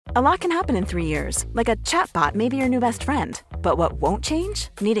A lot can happen in 3 years, like a chatbot may be your new best friend. But what won't change?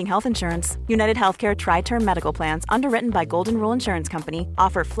 Needing health insurance. United Healthcare Tri-Term Medical Plans, underwritten by Golden Rule Insurance Company,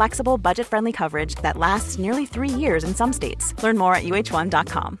 offer flexible, budget-friendly coverage that lasts nearly 3 years in some states. Learn more at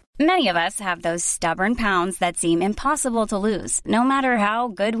uh1.com. Many of us have those stubborn pounds that seem impossible to lose, no matter how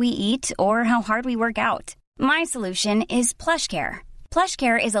good we eat or how hard we work out. My solution is PlushCare.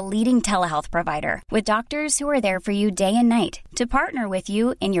 PlushCare is a leading telehealth provider with doctors who are there for you day and night to partner with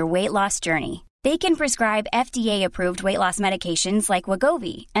you in your weight loss journey. They can prescribe FDA-approved weight loss medications like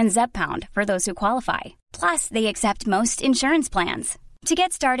Wegovy and Zepbound for those who qualify. Plus, they accept most insurance plans. To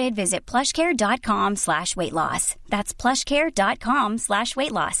get started, visit plushcare.com/weightloss. That's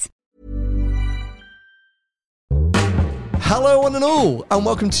plushcare.com/weightloss. Hello one and all, and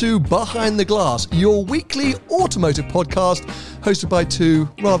welcome to Behind the Glass, your weekly automotive podcast hosted by two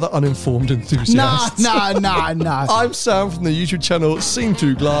rather uninformed enthusiasts. No. I'm Sam from the YouTube channel Seen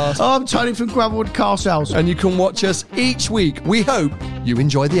Through Glass. I'm Tony from Gravelwood Car Sales. And you can watch us each week. We hope you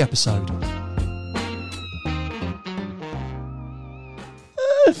enjoy the episode.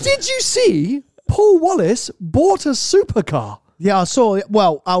 Did you see Paul Wallace bought a supercar? Yeah, I saw it.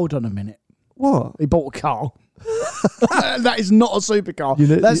 Well, hold on a minute. What? He bought a car. That is not a supercar.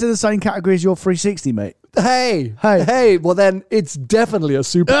 That's in the same category as your 360, mate. Hey. Well, then it's definitely a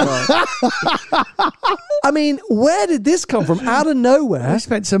supercar. I mean, where did this come from? Out of nowhere. He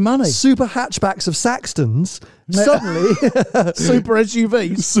spent some money. Super hatchbacks of Saxtons. Suddenly. Super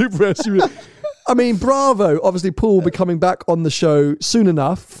SUVs. Super SUVs. I mean, bravo. Obviously, Paul will be coming back on the show soon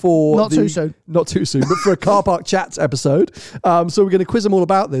enough for... Not too soon, but for a Car Park Chats episode. So we're going to quiz him all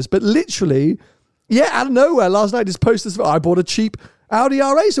about this. But literally... Yeah, out of nowhere, last night, his posters. I bought a cheap Audi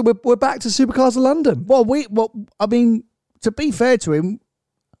R8, so we're back to Supercars of London. Well, I mean, to be fair to him,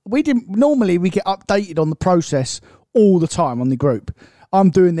 we didn't. Normally, we get updated on the process all the time on the group. I'm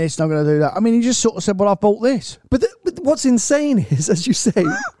doing this, and I'm going to do that. I mean, he just sort of said, "Well, I bought this." But what's insane is, as you say,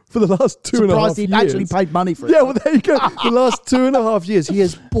 for the last 2.5 years, he actually paid money for it. Yeah, well, there you go. The last 2.5 years, he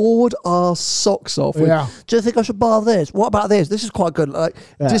has bored our socks off. With, do you think I should buy this? What about this? This is quite good.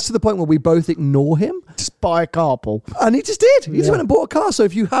 Just to the point where we both ignore him. Just buy a car, Paul. And he just did. He just went and bought a car. So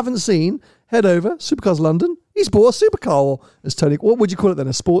if you haven't seen, head over, Supercars London. He's bought a supercar, or as Tony, what would you call it then?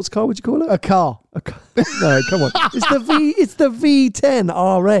 A sports car, would you call it? A car. No, come on. It's the V10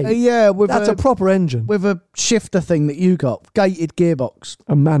 R8. Yeah, that's a proper engine. With a shifter thing that you got. Gated gearbox.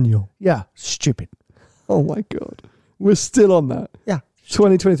 A manual. Yeah, stupid. Oh my God. We're still on that. Yeah.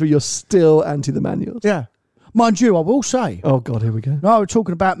 2023, you're still anti the manuals. Yeah. Mind you, I will say. Oh God, here we go. No, we're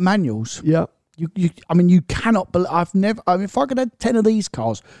talking about manuals. Yeah. I mean, you cannot believe, if I could have 10 of these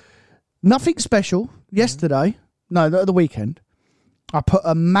cars, nothing special. Yesterday, the weekend, I put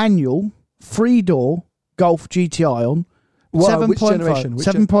a manual 3-door Golf GTI on. Wow, which generation?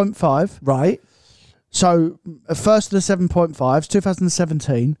 7.5. Right. So, first of the 7.5s,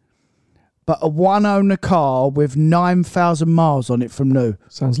 2017, but a one-owner car with 9,000 miles on it from new.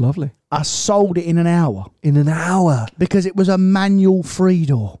 Sounds lovely. I sold it in an hour. In an hour? Because it was a manual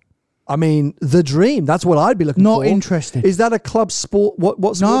 3-door. I mean, the dream. That's what I'd be looking for. Not interested. Is that a club sport? What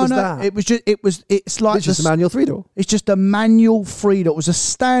sport is that? It's like... It's just a manual 3-door. It's just a manual 3-door. It was a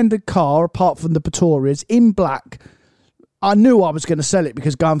standard car, apart from the Pretorias, in black. I knew I was going to sell it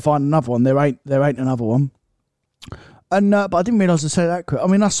because go and find another one. There ain't another one. And but I didn't realise I'd sell it that quick. I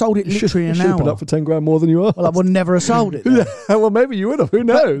mean, I sold it literally in an hour. You should put up for 10 grand more than you are. Well, I would never have sold it. Well, maybe you would have. Who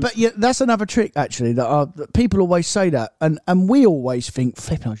knows? But yeah, that's another trick, actually, that people always say that. And we always think,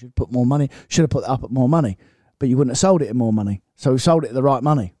 flipping, I should put more money. Should have put that up at more money. But you wouldn't have sold it at more money. So we sold it at the right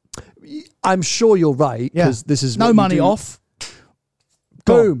money. I'm sure you're right, because this is no money off.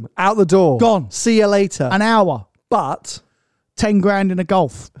 Boom, out the door. Gone. See you later. An hour. But 10 grand in a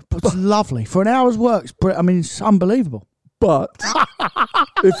Golf. It's lovely. For an hour's work, it's unbelievable. But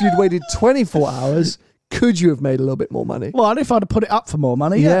if you'd waited 24 hours, could you have made a little bit more money? Well, if I'd have put it up for more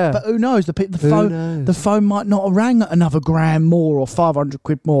money, yeah. But who knows? The phone might not have rang another grand more or 500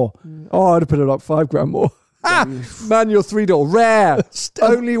 quid more. Oh, I'd have put it up 5 grand more. Manual 3-door, rare.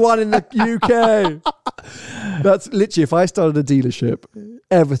 Only one in the UK. That's literally, if I started a dealership,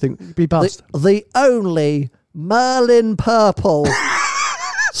 everything. Be bust. The only Merlin Purple.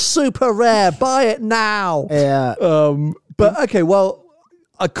 Super rare. Buy it now. Yeah. But okay, well,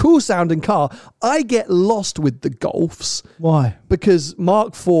 a cool sounding car. I get lost with the Golfs. Why? Because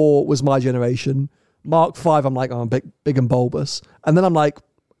Mark IV was my generation. Mark V, I'm like, I'm big and bulbous. And then I'm like,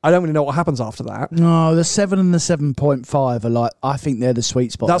 I don't really know what happens after that. No, the 7 and the 7.5 are like, I think they're the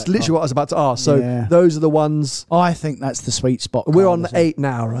sweet spot. That's literally what I was about to ask. So those are the ones. I think that's the sweet spot. We're on the 8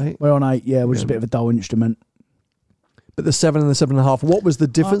 now, right? We're on 8, yeah, which is a bit of a dull instrument. but the 7 and the 7.5. What was the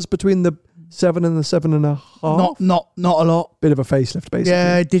difference between the 7 and the 7.5? Not a lot. Bit of a facelift, basically.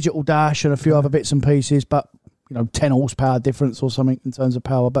 Yeah, digital dash and a few other bits and pieces, but 10 horsepower difference or something in terms of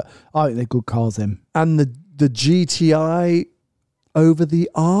power. But I think they're good cars, them. And the GTI over the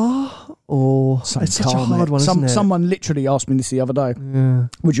R, or Same it's such car, a hard mate. one, isn't it? Someone literally asked me this the other day. Yeah.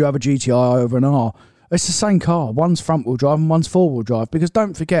 Would you have a GTI over an R? It's the same car. One's front wheel drive and one's 4-wheel drive. Because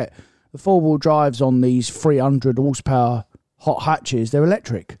don't forget, the 4-wheel drives on these 300 horsepower hot hatches, they're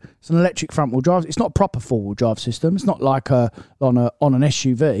electric. It's an electric front wheel drive. It's not a proper 4-wheel drive system. It's not like on an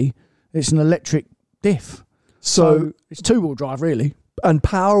SUV. It's an electric diff. So it's 2-wheel drive, really. And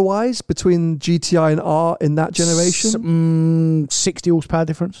power-wise, between GTI and R in that generation? 60 horsepower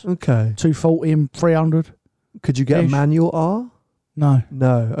difference. Okay. 240 and 300. Could you get a manual R? No.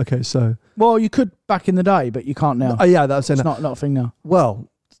 No. Okay, so... Well, you could back in the day, but you can't now. yeah, that's it's not a thing now.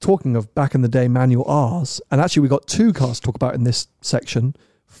 Well, talking of back in the day manual Rs, and actually we got 2 cars to talk about in this section.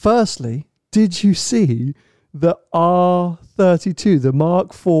 Firstly, did you see the R32, the Mark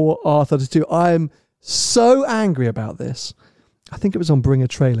IV R32? I am so angry about this. I think it was on Bring a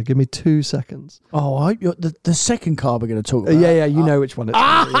Trailer. Give me 2 seconds. Oh, I hope the second car we're going to talk about. Yeah, you know which one it is.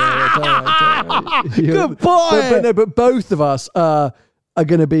 Good boy. But both of us are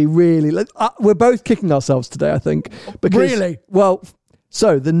going to be really... we're both kicking ourselves today, I think. Because, really? Well,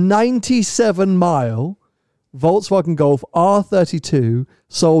 so the 97-mile Volkswagen Golf R32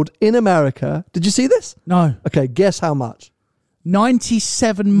 sold in America. Did you see this? No. Okay, guess how much?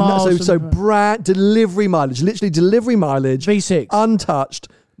 97 miles. So brand delivery mileage, literally delivery mileage. V6. Untouched.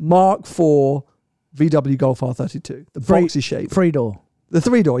 Mark IV VW Golf R32. The boxy shape. 3-door. The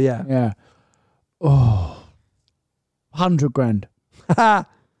 3-door, yeah. Yeah. Oh. 100 grand.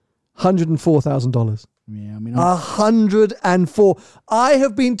 $104,000. Yeah, I mean... 104. I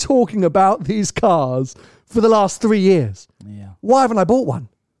have been talking about these cars for the last 3 years. Yeah. Why haven't I bought one?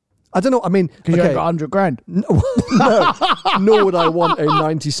 I don't know. I mean... Because you ain't got 100 grand. No, nor would I want a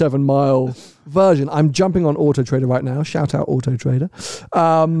 97-mile version. I'm jumping on Auto Trader right now. Shout out Auto Trader.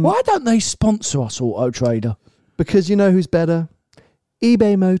 Why don't they sponsor us, Auto Trader? Because you know who's better?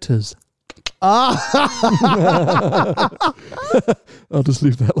 eBay Motors. I'll just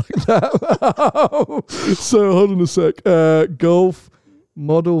leave that like that. So hold on a sec. Golf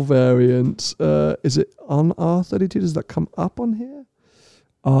model variant. Is it on R32? Does that come up on here?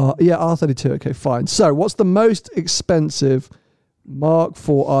 Yeah, R32. Okay, fine. So what's the most expensive Mark IV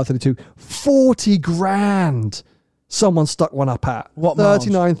R32? 40 grand. Someone stuck one up at. What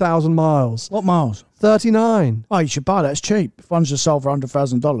 39,000 miles. What miles? 39. Oh, you should buy that. It's cheap. If one's just sold for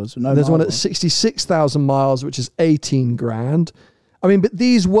 $100,000. No, there's one at 66,000 miles, which is 18 grand. I mean, but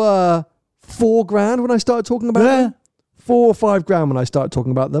these were 4 grand when I started talking about them. 4 or 5 grand when I started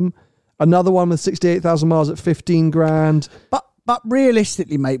talking about them. Another one with 68,000 miles at 15 grand. But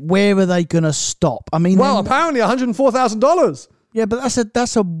realistically, mate, where are they going to stop? I mean, well, apparently $104,000. Yeah, but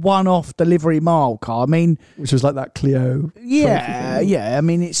that's a one-off delivery mile car. I mean, which was like that Clio. Yeah. I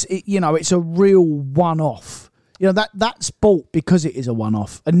mean, it's a real one-off. That's bought because it is a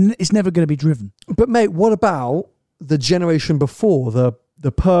one-off, and it's never going to be driven. But mate, what about the generation before, the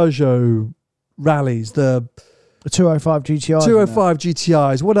Peugeot rallies, the 205 GTIs? 205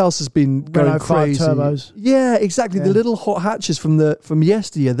 GTIs. What else has been going Renault 5 crazy? turbos. Yeah, exactly. Yeah. The little hot hatches from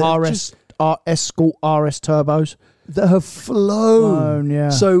yesteryear. Escort RS turbos that have flown. Yeah.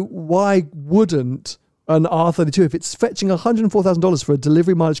 So why wouldn't an R32, if it's fetching $104,000 for a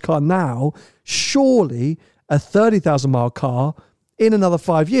delivery mileage car now, surely a 30,000 mile car in another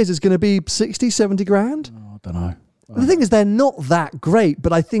 5 years is going to be 60, 70 grand? Oh, I don't know. The thing is, they're not that great,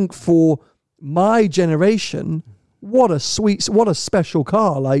 but I think for my generation, what a special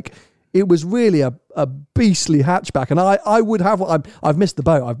car. Like, it was really a beastly hatchback, and I would have one. I've missed the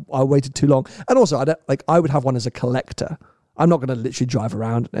boat. I waited too long, and also I would have one as a collector. I'm not going to literally drive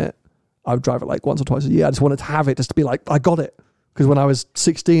around in it. I would drive it like once or twice a year. I just wanted to have it just to be like, I got it. Because when I was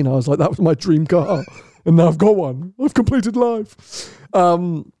 16, I was like, that was my dream car, and now I've got one. I've completed life.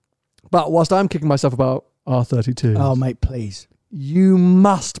 But whilst I'm kicking myself about R32, oh mate, please, you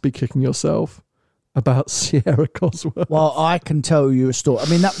must be kicking yourself about Sierra Cosworth. Well, I can tell you a story. I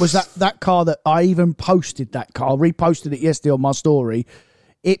mean, that was that car that I even posted that car, reposted it yesterday on my story.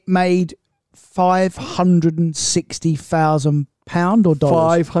 It made £560,000 or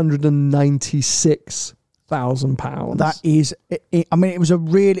dollars? £596,000. That is, I mean, it was a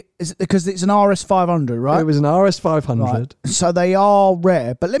really, because it's an RS 500, right? It was an RS 500. Right. So they are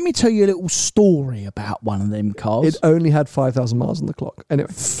rare. But let me tell you a little story about one of them cars. It only had 5,000 miles on the clock. Anyway,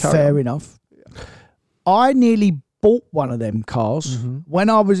 fair enough. I nearly bought one of them cars when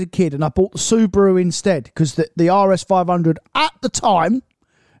I was a kid, and I bought the Subaru instead because the RS 500 at the time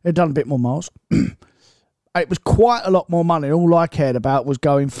had done a bit more miles. It was quite a lot more money. All I cared about was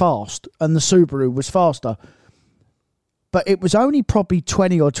going fast, and the Subaru was faster. But it was only probably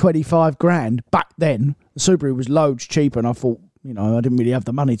 20 or 25 grand back then. The Subaru was loads cheaper, and I thought, I didn't really have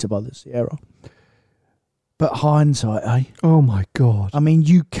the money to buy the Sierra. But hindsight, eh? Oh my God. I mean,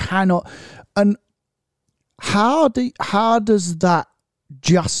 you cannot. And how does that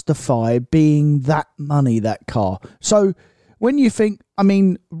justify being that money, that car? So when you think,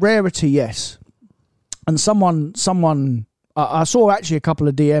 rarity, yes. And someone, I saw actually a couple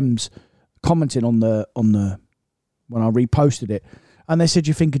of DMs commenting on the when I reposted it, and they said,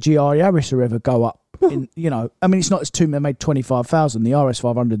 "You think a GR Yaris will ever go up?" It's not as two. They made 25,000. The RS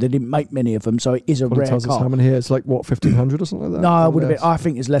 500, they didn't make many of them, so it is a rare tells car. Us how many here? It's like what, 1,500 or something like that. No, it would have been. I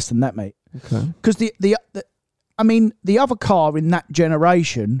think it's less than that, mate. Okay. Because the other car in that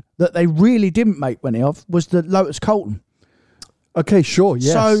generation that they really didn't make many of was the Lotus Colton. Okay, sure.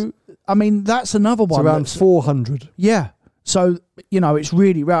 Yes. So that's another one. It's around 400. Yeah. So, it's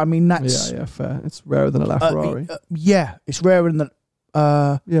really rare. That's... Yeah, fair. It's rarer than a LaFerrari. Yeah, it's rarer than...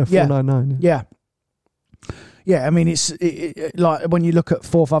 499. Yeah. Yeah, it's like when you look at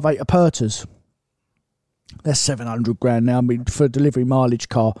 458 Apertas, they're 700 grand now. For a delivery mileage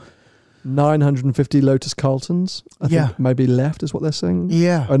car. 950 Lotus Carltons, I think maybe left is what they're saying.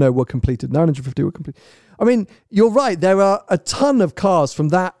 Yeah. Oh, no, were completed. 950 were complete. You're right. There are a ton of cars from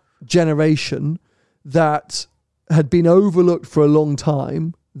that generation that had been overlooked for a long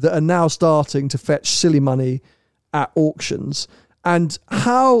time that are now starting to fetch silly money at auctions. And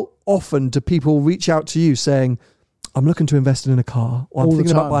how often do people reach out to you saying, I'm looking to invest in a car, or I'm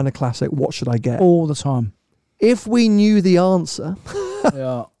thinking about buying a classic, what should I get? All the time. If we knew the answer,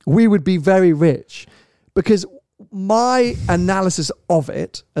 we would be very rich. Because my analysis of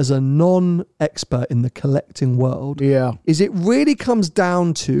it as a non-expert in the collecting world is it really comes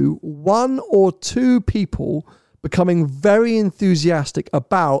down to one or two people becoming very enthusiastic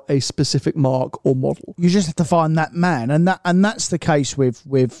about a specific mark or model. You just have to find that man, and that's the case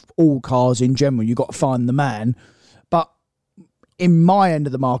with all cars in general. You've got to find the man. But in my end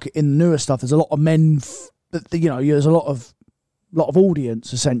of the market, in the newer stuff, there's a lot of men. There's a lot of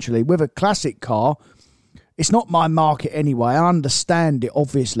audience essentially. With a classic car, it's not my market anyway. I understand it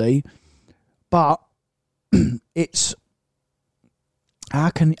obviously, but it's. How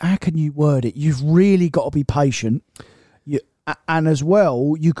can you word it? You've really got to be patient. And as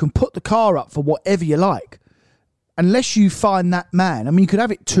well, you can put the car up for whatever you like. Unless you find that man. You could have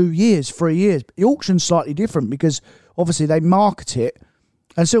it 2 years, 3 years. But the auction's slightly different because obviously they market it.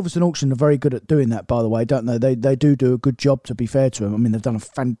 And Silverstone Auction are very good at doing that, by the way, don't they? They do a good job, to be fair to them. They've done a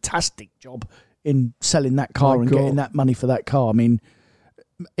fantastic job in selling that car getting that money for that car.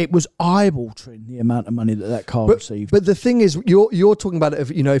 It was eye-watering the amount of money that car received. But the thing is, you're talking about it. If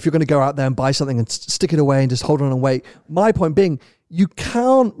you're going to go out there and buy something and stick it away and just hold on and wait. My point being, you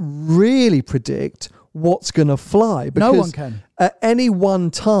can't really predict what's going to fly because no one can. At any one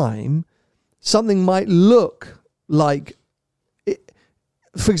time, something might look like.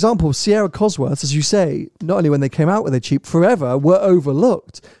 For example, Sierra Cosworths, as you say, not only when they came out with it cheap, forever were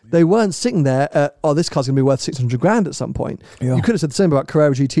overlooked. They weren't sitting there at, this car's going to be worth 600 grand at some point. Yeah. You could have said the same about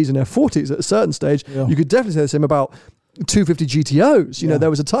Carrera GTs and F40s at a certain stage. Yeah. You could definitely say the same about 250 GTOs. There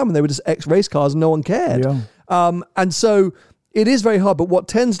was a time when they were just ex-race cars and no one cared. Yeah. And so it is very hard. But what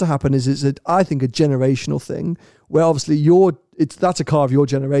tends to happen is I think, a generational thing where obviously that's a car of your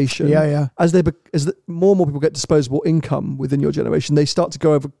generation. Yeah. As more and more people get disposable income within your generation, they start to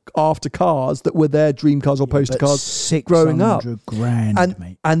go after cars that were their dream cars or poster cars growing up. 600 grand,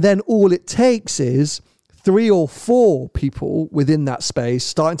 mate. And then all it takes is 3 or 4 people within that space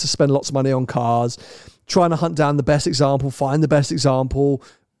starting to spend lots of money on cars, trying to hunt down the best example, find the best example,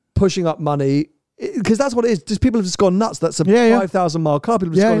 pushing up money. Because that's what it is. Just people have just gone nuts. That's a 5,000 mile car.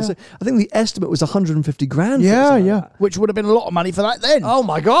 People have just gone. I think the estimate was 150 grand. Yeah. Which would have been a lot of money for that then. Oh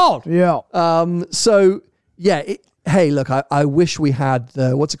my God. Yeah. Hey, look, I wish we had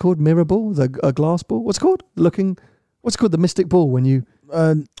the, what's it called? Mirror ball? The glass ball? What's it called? What's it called? The mystic ball when you.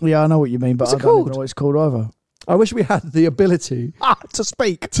 I know what you mean, but I don't even know what it's called either. I wish we had the ability to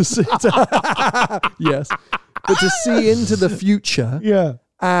speak. To see. Yes. But to see into the future. Yeah.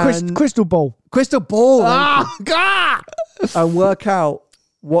 And crystal ball. And work out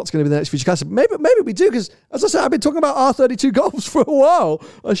what's going to be the next future classic. Maybe we do, because as I said, I've been talking about R32 Golfs for a while.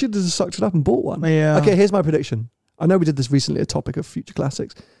 I should have just sucked it up and bought one. Yeah. Okay, here's my prediction. I know we did this recently, a topic of future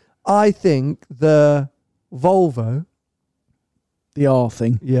classics. I think the Volvo, the R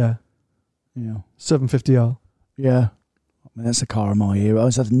thing, 750R. Yeah. I mean, that's a car of my era. I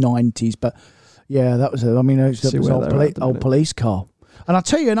was the 90s, but yeah, that was old police car. And I'll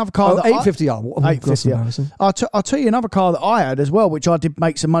tell you another car. 850R. 850R. I'll tell you another car that I had as well, which I did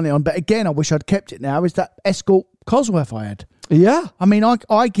make some money on. But again, I wish I'd kept it now, is that Escort Cosworth I had. Yeah. I mean,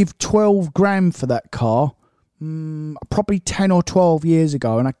 I give 12 grand for that car probably 10 or 12 years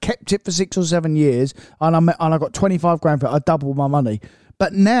ago, and I kept it for 6 or 7 years, and I got 25 grand for it. I doubled my money.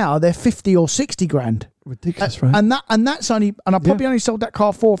 But now they're 50 or 60 grand. Ridiculous, right? And that's only, and I probably only sold that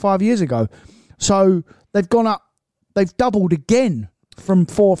car 4 or 5 years ago. So they've gone up, they've doubled again from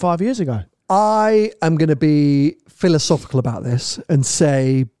 4 or 5 years ago. I am going to be philosophical about this and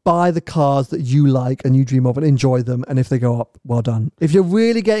say, buy the cars that you like and you dream of and enjoy them. And if they go up, well done. If you're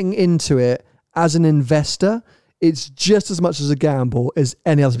really getting into it as an investor, it's just as much as a gamble as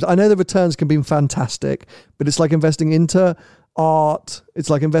any other. I know the returns can be fantastic, but it's like investing into art. It's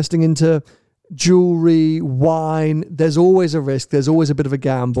like investing into jewelry, wine. There's always a risk. There's always a bit of a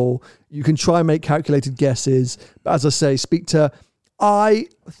gamble. You can try and make calculated guesses. But as I say, I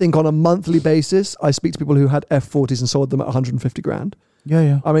think on a monthly basis, I speak to people who had F40s and sold them at 150 grand.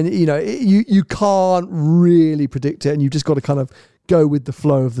 Yeah. I mean, you can't really predict it, and you've just got to kind of go with the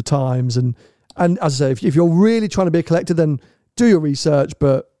flow of the times. And as I say, if you're really trying to be a collector, then do your research,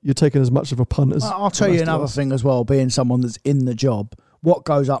 but you're taking as much of a punt as... I'll tell you another thing as well, being someone that's in the job, what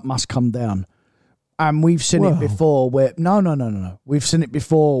goes up must come down. And we've seen it before where... No. We've seen it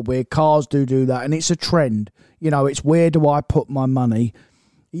before where cars do that, and it's a trend. It's where do I put my money?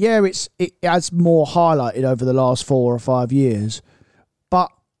 Yeah, it has more highlighted over the last 4 or 5 years. But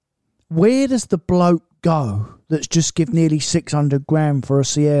where does the bloke go that's just give nearly 600 grand for a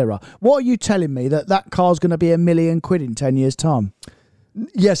Sierra? What are you telling me, that car's going to be £1 million in 10 years' time?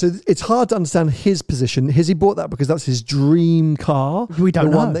 Yeah, so it's hard to understand his position. Has he bought that because that's his dream car? We don't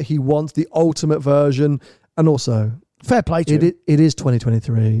know. The one that he wants, the ultimate version. And also... Fair play to him. It is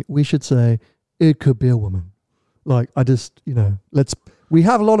 2023. We should say it could be a woman. Like, I just, we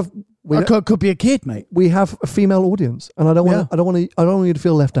have a lot of... Could be a kid, mate. We have a female audience, and I don't want you to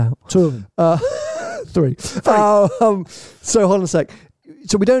feel left out. 2 of them. 3. So hold on a sec.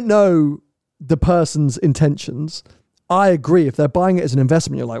 So we don't know the person's intentions. I agree. If they're buying it as an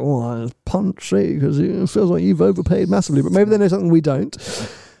investment, you're like, well, it's punchy because it feels like you've overpaid massively. But maybe they know something we don't.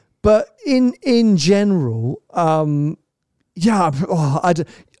 But in general, I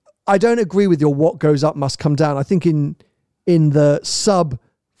don't agree with your what goes up must come down. I think in the sub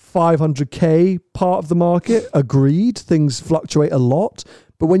 500k part of the market, agreed, things fluctuate a lot.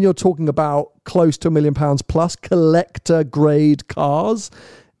 But when you're talking about close to £1 million plus collector grade cars,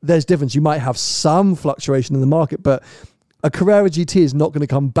 there's difference. You might have some fluctuation in the market, but a Carrera GT is not going to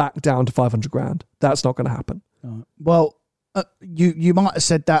come back down to 500 grand. That's not going to happen. Well, you might have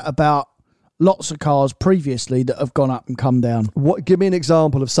said that about lots of cars previously that have gone up and come down. Give me an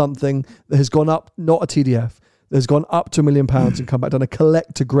example of something that has gone up, not a TDF, that has gone up to £1 million and come back down, a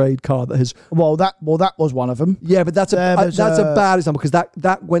collector grade car that has... Well, that was one of them. Yeah, but that's a bad example because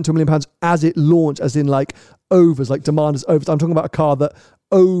that went to £1 million as it launched, as in like overs, like demand is overs. I'm talking about a car that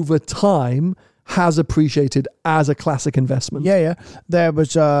over time has appreciated as a classic investment. Yeah. There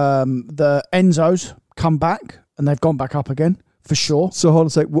was the Enzos come back and they've gone back up again for sure. So hold on a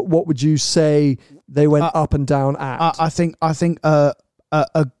sec. What would you say they went up and down at? I think a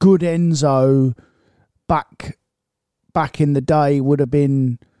good Enzo back in the day would have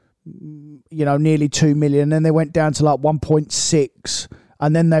been, nearly 2 million. Then they went down to like 1.6,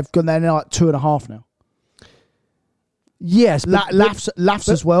 and then they're like 2.5 now. Yes, laughs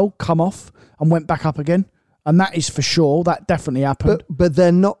as well come off and went back up again, and that is for sure. That definitely happened. But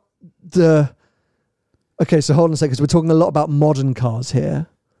they're not the. Okay, so hold on a second. Because we're talking a lot about modern cars here.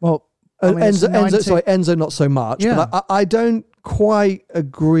 Well, Enzo, not so much. Yeah. But I don't quite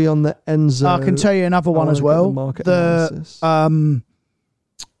agree on the Enzo. I can tell you another one as well.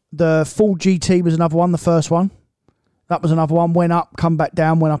 The Ford GT was another one. The first one, that was another one. Went up, come back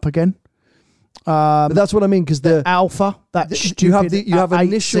down, went up again. But that's what I mean, because the Alpha, you have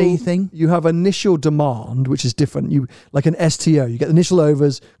initial thing. You have initial demand, which is different. You like an STO. You get the initial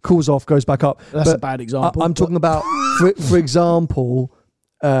overs, cools off, goes back up. That's a bad example. I'm talking about, for example,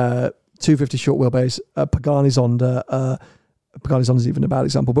 250 short wheelbase, Pagani Zonda. Pagani Zonda is even a bad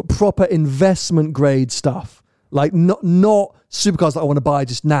example, but proper investment grade stuff. Like not supercars that I want to buy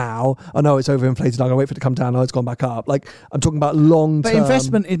just now. I know it's overinflated. I'm going to wait for it to come down. Oh, it's gone back up. Like I'm talking about long term. But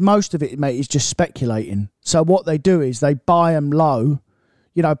investment, most of it, mate, is just speculating. So what they do is they buy them low.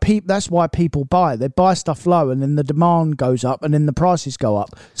 That's why people buy. They buy stuff low, and then the demand goes up, and then the prices go up.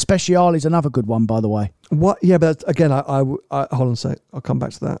 Speciali's another good one, by the way. What? Yeah, but again, I hold on a sec. I'll come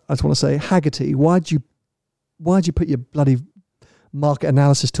back to that. I just want to say, Haggerty, why do why'd you put your bloody market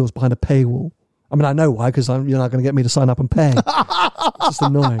analysis tools behind a paywall? I mean, I know why, because you're not going to get me to sign up and pay. It's just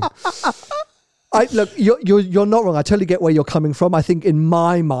annoying. Look, you're not wrong. I totally get where you're coming from. I think in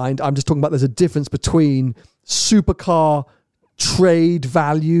my mind, I'm just talking about there's a difference between supercar trade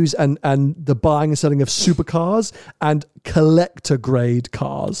values and the buying and selling of supercars and collector grade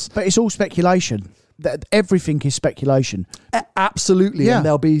cars. But it's all speculation. Everything is speculation. Absolutely. Yeah. And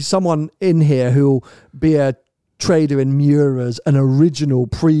there'll be someone in here who'll be a trader in Miuras and original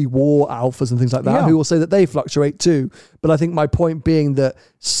pre-war Alphas and things like that, who will say that they fluctuate too. But I think my point being that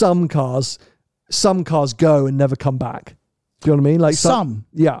some cars go and never come back. Do you know what I mean? Like some.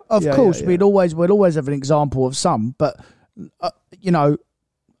 Yeah. Of course, we'd always have an example of some, but the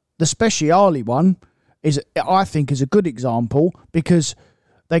Speciale one I think is a good example because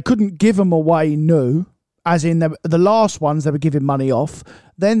they couldn't give them away new, as in the last ones they were giving money off.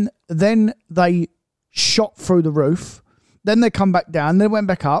 Then they shot through the roof. Then they come back down. Then went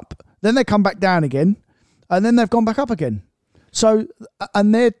back up. Then they come back down again, and then they've gone back up again. So,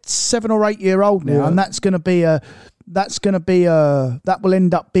 and they're 7 or 8 year old now, and that will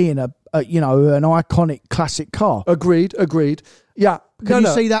end up being an iconic classic car. Agreed. Yeah. Can you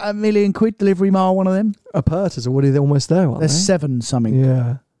see that at £1 million delivery mile, one of them? A Pert is already almost there, aren't They're they? 7 something.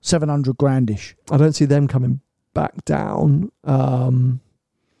 Yeah. 700 grandish. I don't see them coming back down.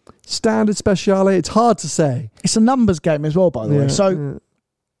 Standard Speciale, it's hard to say. It's a numbers game as well, by the way. So,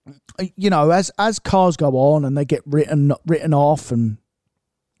 as cars go on and they get written off and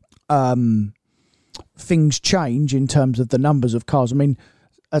things change in terms of the numbers of cars. I mean,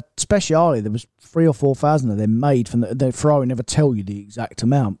 at Speciale, there was 3,000 or 4,000 of them made from the Ferrari never tell you the exact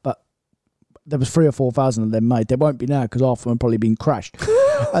amount, but there was 3,000 or 4,000 of them made. There won't be now because half of them have probably been crashed.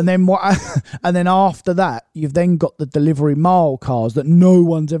 And then and then after that, you've then got the delivery mile cars that no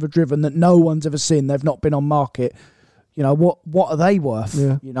one's ever driven, that no one's ever seen. They've not been on market. What are they worth?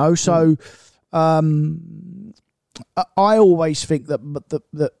 Yeah. So I always think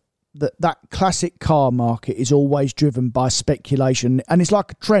that classic car market is always driven by speculation, and it's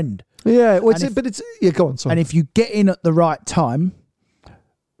like a trend. Yeah, go on. Sorry. And if you get in at the right time,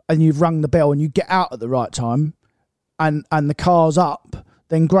 and you've rung the bell, and you get out at the right time, and the car's up,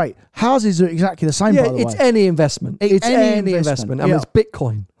 then great. Houses are exactly the same. By the way, it's any investment. It's any investment. I mean, it's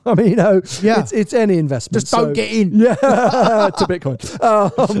Bitcoin. I mean, it's any investment. Just don't get in. Yeah, to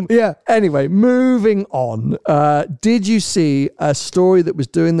Bitcoin. Anyway, moving on. Did you see a story that was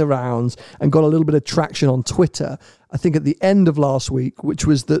doing the rounds and got a little bit of traction on Twitter, I think at the end of last week, which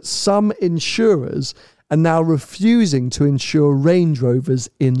was that some insurers are now refusing to insure Range Rovers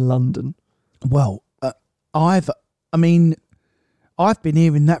in London? Well, I've been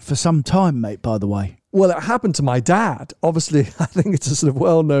hearing that for some time, mate, by the way. Well, it happened to my dad. Obviously, I think it's a sort of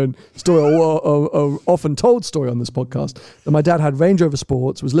well-known story or often told story on this podcast that my dad had Range Rover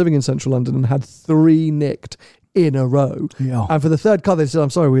Sports, was living in central London and had 3 nicked in a row. Yeah. And for the third car, they said, I'm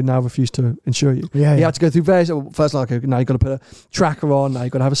sorry, we now refuse to insure you. He had to go through various, first like, now you've got to put a tracker on, now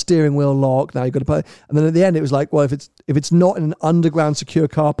you've got to have a steering wheel lock, now you've got to put, and then at the end it was like, well, if it's not in an underground secure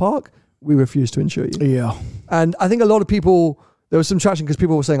car park, we refuse to insure you. Yeah. And I think a lot of people, there was some traction because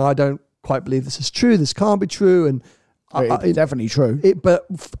people were saying, I don't quite believe this is true, this can't be true, and it's definitely true. But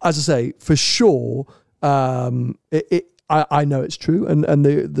as I say, for sure, I know it's true, and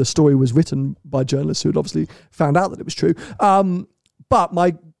the story was written by journalists who had obviously found out that it was true. But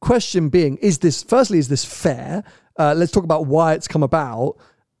my question being, is this fair? Let's talk about why it's come about,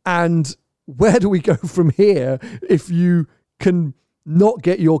 and where do we go from here if you can not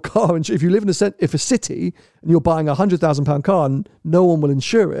get your car insured? If you live in a city and you're buying £100,000 car and no one will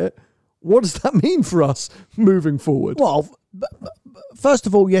insure it, what does that mean for us moving forward? Well, first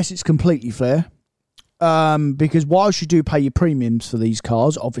of all, yes, it's completely fair. Because whilst you do pay your premiums for these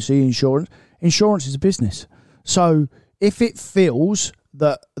cars, obviously insurance is a business. So if it feels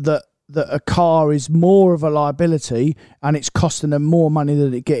that a car is more of a liability and it's costing them more money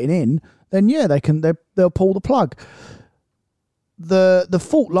than it's getting in, then yeah, they'll pull the plug. The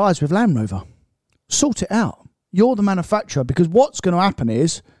fault lies with Land Rover. Sort it out. You're the manufacturer, because what's going to happen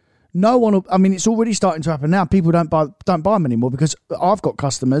is no one will, I mean, it's already starting to happen now. People don't buy them anymore, because I've got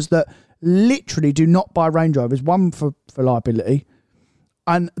customers that literally do not buy Range Rovers, one for liability,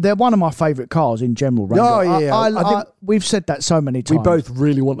 and they're one of my favourite cars in general. Range Rover. I think we've said that so many times. We both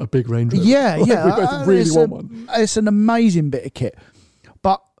really want a big Range Rover. Yeah. We both really want one. It's an amazing bit of kit,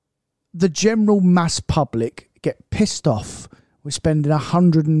 but the general mass public get pissed off. We're spending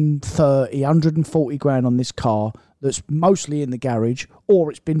 140 grand on this car that's mostly in the garage,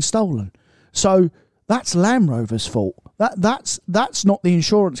 or it's been stolen. So That's Land Rover's fault. That's not the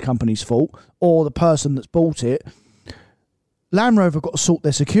insurance company's fault or the person that's bought it. Land Rover got to sort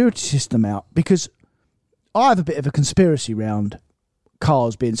their security system out, because I have a bit of a conspiracy round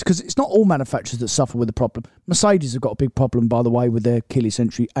cars being, because it's not all manufacturers that suffer with the problem. Mercedes have got a big problem, by the way, with their keyless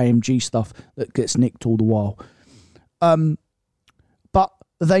entry AMG stuff that gets nicked all the while. But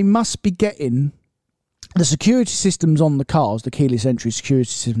they must be getting the security systems on the cars, the keyless entry security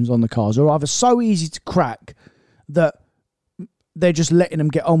systems on the cars, are either so easy to crack that they're just letting them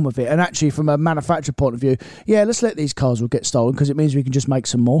get on with it. And actually, from a manufacturer point of view, yeah, let's let these cars all get stolen because it means we can just make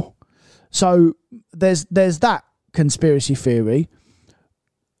some more. So there's that conspiracy theory.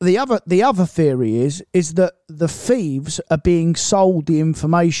 The other theory is that the thieves are being sold the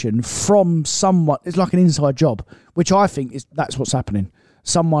information from someone. It's like an inside job, which I think that's what's happening.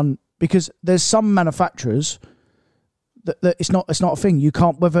 Someone, because there's some manufacturers that it's not a thing. You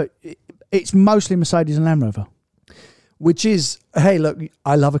can't, whether it's mostly Mercedes and Land Rover. Which is, hey, look,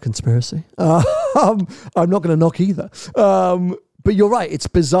 I love a conspiracy. I'm not going to knock either. But you're right. It's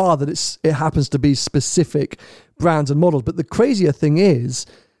bizarre that it happens to be specific brands and models. But the crazier thing is,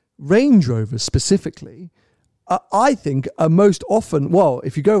 Range Rovers specifically, I think are most often, well,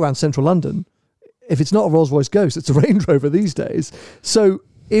 if you go around central London, if it's not a Rolls-Royce Ghost, it's a Range Rover these days. So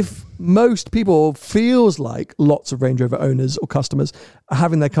if most people feels like lots of Range Rover owners or customers are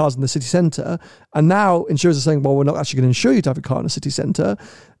having their cars in the city centre, and now insurers are saying, well, we're not actually going to insure you to have a car in a city centre,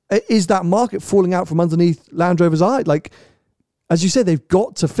 is that market falling out from underneath Land Rover's eye? Like, as you said, they've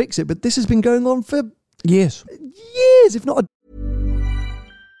got to fix it, but this has been going on for years, if not a...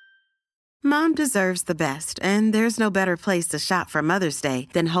 Mom deserves the best, and there's no better place to shop for Mother's Day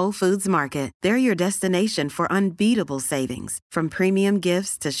than Whole Foods Market. They're your destination for unbeatable savings, from premium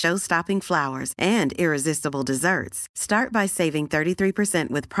gifts to show-stopping flowers and irresistible desserts. Start by saving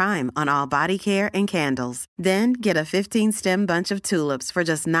 33% with Prime on all body care and candles. Then get a 15-stem bunch of tulips for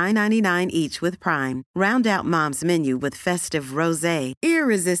just $9.99 each with Prime. Round out Mom's menu with festive rosé,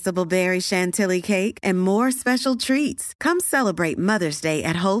 irresistible berry chantilly cake, and more special treats. Come celebrate Mother's Day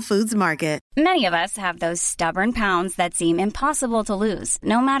at Whole Foods Market. Many of us have those stubborn pounds that seem impossible to lose,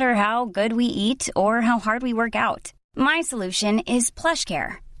 no matter how good we eat or how hard we work out. My solution is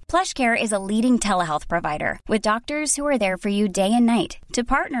PlushCare. PlushCare is a leading telehealth provider with doctors who are there for you day and night to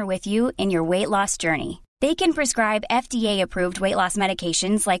partner with you in your weight loss journey. They can prescribe FDA-approved weight loss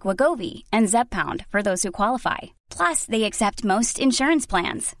medications like Wegovy and Zepbound for those who qualify. Plus, they accept most insurance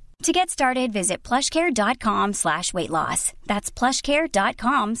plans. To get started, visit plushcare.com/weightloss. That's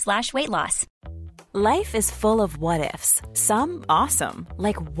plushcare.com/weightloss. Life is full of what-ifs. Some awesome,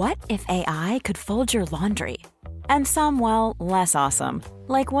 like what if AI could fold your laundry? And some, well, less awesome,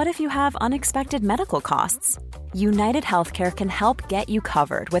 like what if you have unexpected medical costs? United Healthcare can help get you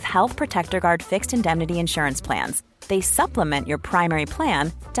covered with Health Protector Guard fixed indemnity insurance plans. They supplement your primary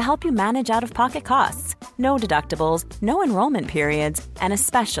plan to help you manage out-of-pocket costs. No deductibles, no enrollment periods, and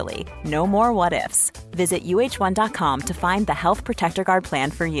especially no more what-ifs. Visit uh1.com to find the Health Protector Guard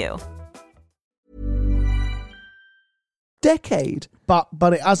plan for you. Decade. But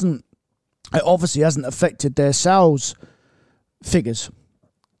it obviously hasn't affected their sales figures.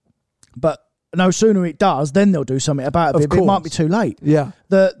 But no sooner it does, then they'll do something about it. But it might be too late. Yeah.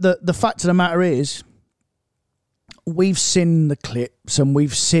 The fact of the matter is, we've seen the clips and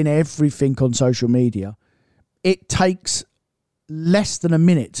we've seen everything on social media. It takes less than a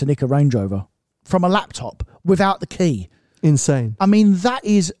minute to nick a Range Rover from a laptop without the key. Insane. I mean, that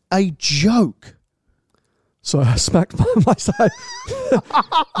is a joke. So I smacked my side.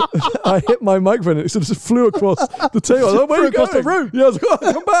 I hit my microphone and it sort of flew across the table. Oh, where are you across going? the room. Yeah, I was like,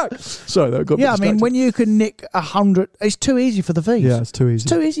 oh, come back. Sorry, that got Yeah, I mean, when you can nick 100, it's too easy for the Vs. Yeah, it's too easy.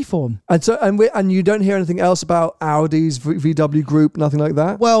 It's too easy for them. And so, and you don't hear anything else about Audi's VW Group, nothing like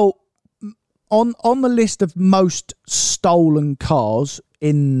that? Well, on the list of most stolen cars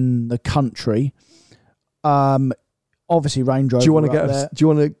in the country, obviously Range Rover. Do you want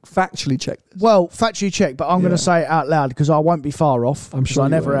to factually check this? Well, factually check, but I'm going to say it out loud because I won't be far off. I'm sure I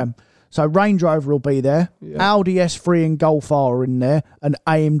never am. So Range Rover will be there. Yeah. Audi S3 and Golf R are in there, and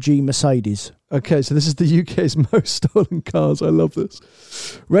AMG Mercedes. Okay, so this is the UK's most stolen cars. I love this.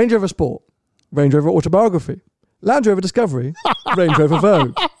 Range Rover Sport, Range Rover Autobiography, Land Rover Discovery, Range Rover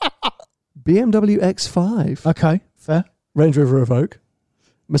Vogue, BMW X5. Okay, fair. Range Rover Evoque,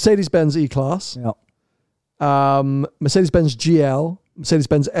 Mercedes-Benz E-Class. Yeah. Mercedes-Benz GL,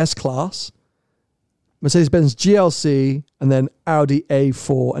 Mercedes-Benz S-Class, Mercedes-Benz GLC, and then Audi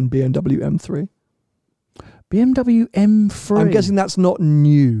A4 and BMW M3. BMW M3. I'm guessing that's not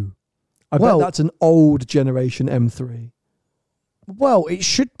new. I bet that's an old generation M3. Well, it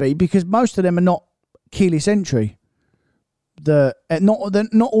should be because most of them are not keyless entry. Not all the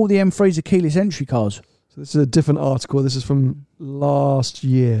M3s are keyless entry cars. So this is a different article. This is from last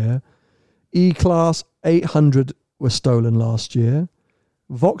year. E-Class 800 were stolen last year.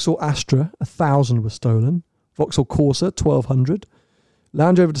 Vauxhall Astra 1,000 were stolen. Vauxhall Corsa 1,200.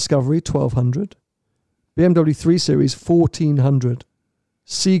 Land Rover Discovery 1,200. BMW 3 Series 1,400.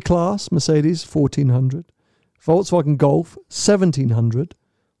 C-Class Mercedes 1,400. Volkswagen Golf 1,700.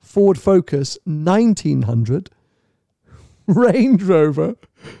 Ford Focus 1,900. Range Rover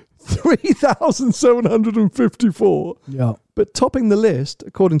 3,754. Yeah. But topping the list,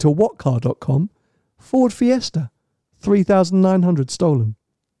 according to whatcar.com, Ford Fiesta 3,900 stolen.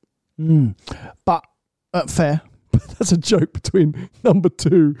 But fair. That's a joke between number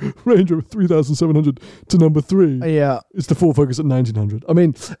 2, Range Rover 3,700, to number 3. Yeah. It's the Ford Focus at 1,900.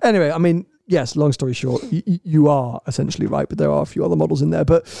 Anyway, yes, long story short, you are essentially right, but there are a few other models in there.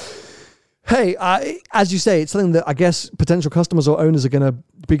 But hey, as you say, it's something that I guess potential customers or owners are going to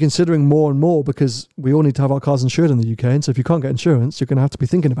be considering more and more, because we all need to have our cars insured in the UK. And so if you can't get insurance, you're going to have to be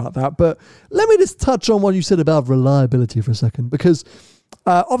thinking about that. But let me just touch on what you said about reliability for a second, because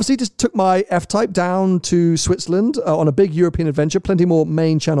obviously just took my F-Type down to Switzerland on a big European adventure. Plenty more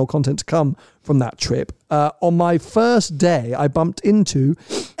main channel content to come from that trip. On my first day, I bumped into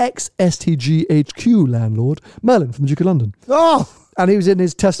ex-STG HQ landlord Merlin from the Duke of London. Oh! And he was in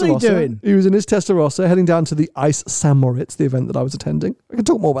his Testarossa. What are you doing? He was in his Testarossa heading down to the Ice San Moritz, the event that I was attending. I can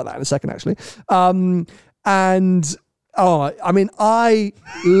talk more about that in a second, actually. I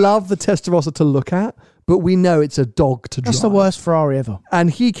love the Testarossa to look at, but we know it's a dog to drive. That's the worst Ferrari ever.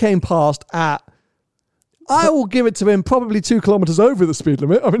 And he came past at, I will give it to him, probably 2 kilometers over the speed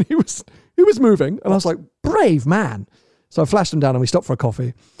limit. I mean, he was moving, and I was like, brave man. So I flashed him down and we stopped for a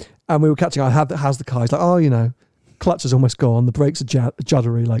coffee, and we were catching up. How's the car? He's like, clutch is almost gone. The brakes are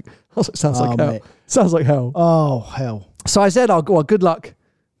juddery. Like, I was like, sounds like hell. Mate. Sounds like hell. Oh, hell. So I said, good luck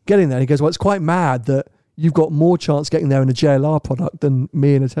getting there. And he goes, well, it's quite mad that you've got more chance getting there in a JLR product than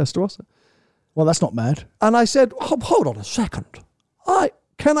me in a Testarossa. Well, that's not mad. And I said, hold on a second.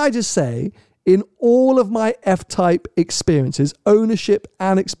 Can I just say, in all of my F-Type experiences, ownership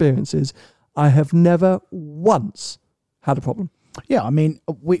and experiences, I have never once had a problem. Yeah, I mean,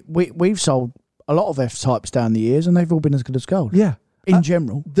 we've sold a lot of F-Types down the years, and they've all been as good as gold. Yeah. In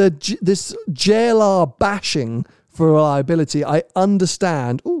general. This JLR bashing for reliability, I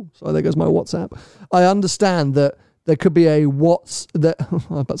understand. Oh, sorry, there goes my WhatsApp. I understand that there could be I was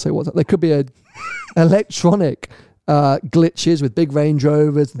about to say WhatsApp. There could be a electronic glitches with big Range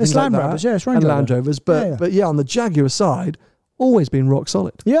Rovers. It's Land Rovers, yeah, it's Range Rover. Land Rovers. But yeah, on the Jaguar side, always been rock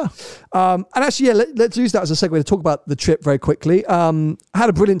solid. Yeah. And actually, yeah, let's use that as a segue to talk about the trip very quickly. I had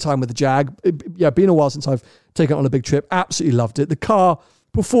a brilliant time with the Jag. Been a while since I've taken it on a big trip. Absolutely loved it. The car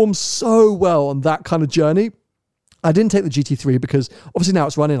performs so well on that kind of journey. I didn't take the GT3 because obviously now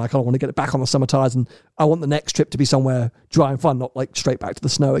it's running. I kind of want to get it back on the summer tyres, and I want the next trip to be somewhere dry and fun, not like straight back to the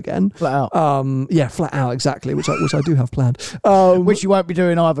snow again. Flat out. Yeah, flat out, exactly, which I do have planned. Which you won't be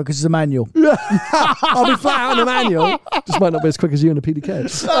doing either because it's a manual. I'll be flat out in a manual. Just might not be as quick as you in a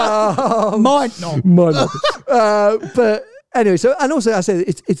PDK. Might not. Might not. But anyway, so, and also I say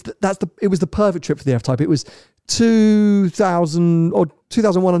it was the perfect trip for the F-Type. It was 2,000 or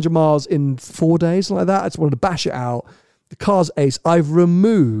 2,100 miles in 4 days, something like that. I just wanted to bash it out. The car's ace. I've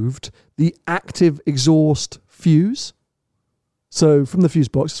removed the active exhaust fuse. So from the fuse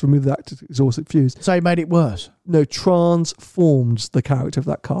box, just removed the active exhaust fuse. So you made it worse? No, transformed the character of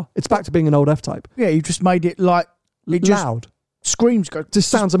that car. It's back to being an old F-Type. Yeah, you just made it like... It loud. Screams. Just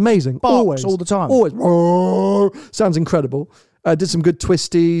sounds amazing. Barks Always. all the time. Always. Sounds incredible. Did some good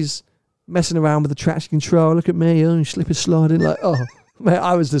twisties. Messing around with the traction control. Look at me, slipping, sliding. Like, oh, man,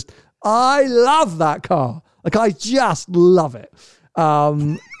 I love that car. Like, I just love it.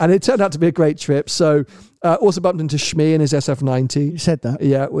 And it turned out to be a great trip. So, also bumped into Shmi in his SF90. You said that.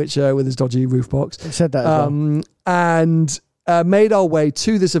 Yeah, which with his dodgy roof box. You said that as well. And made our way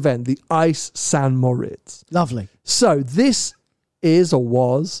to this event, the Ice San Moritz. Lovely. So, this is or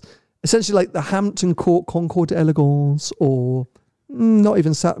was essentially like the Hampton Court Concours d'Elegance, or... not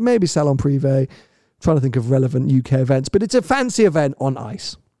even maybe Salon Privé. Trying to think of relevant UK events, but it's a fancy event on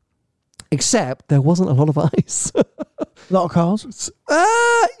ice. Except there wasn't a lot of ice. A lot of cars?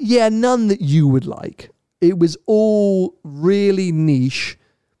 Yeah, none that you would like. It was all really niche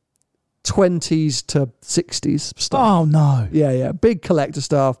 20s to 60s stuff. Oh, no. Yeah. Big collector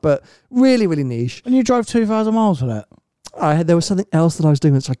stuff, but really, really niche. And you drove 2,000 miles for that? There was something else that I was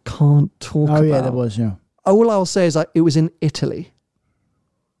doing which I can't talk about. Oh, yeah, there was, yeah. All I'll say is it was in Italy.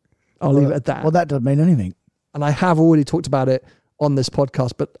 I'll leave it at that. Well, that doesn't mean anything. And I have already talked about it on this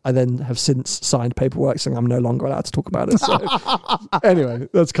podcast, but I then have since signed paperwork saying I'm no longer allowed to talk about it. So anyway,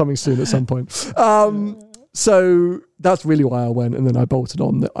 that's coming soon at some point. So that's really why I went, and then I bolted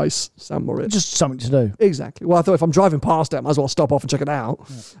on the Ice San Moritz. Just something to do. Exactly. Well, I thought if I'm driving past it, I might as well stop off and check it out.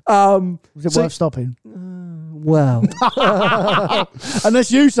 Was it worth stopping? Well,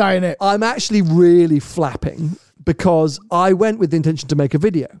 Unless you saying it. I'm actually really flapping because I went with the intention to make a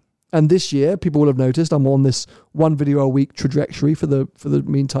video. And this year, people will have noticed I'm on this 1 video a week trajectory for the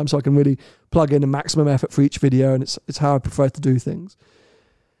meantime, so I can really plug in a maximum effort for each video, and it's how I prefer to do things.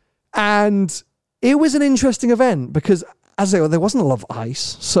 And it was an interesting event because, as I say, there wasn't a lot of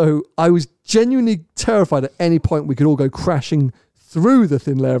ice, so I was genuinely terrified at any point we could all go crashing through the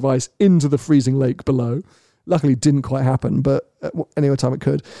thin layer of ice into the freezing lake below. Luckily, it didn't quite happen, but at any other time it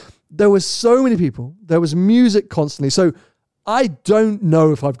could. There were so many people. There was music constantly. So I don't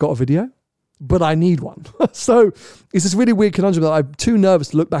know if I've got a video, but I need one. So it's this really weird conundrum that I'm too nervous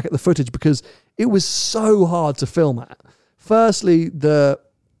to look back at the footage because it was so hard to film at. Firstly, the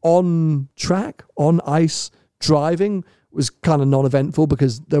on-track, on-ice driving was kind of non-eventful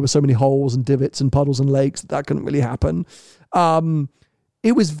because there were so many holes and divots and puddles and lakes that couldn't really happen.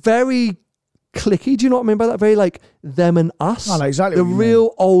 It was very clicky. Do you know what I mean by that? Very like them and us. I know exactly the what you real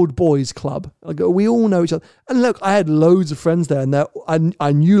mean. old boys club. Like we all know each other. And look, I had loads of friends there, and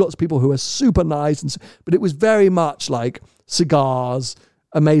I knew lots of people who were super nice, but it was very much like cigars,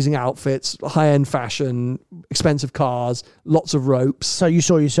 amazing outfits, high-end fashion, expensive cars, lots of ropes. So you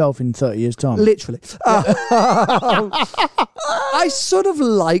saw yourself in 30 years' time? Literally. I sort of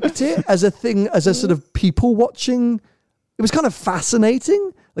liked it as a thing, as a sort of people watching. It was kind of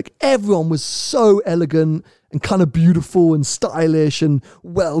fascinating. Like everyone was so elegant and kind of beautiful and stylish and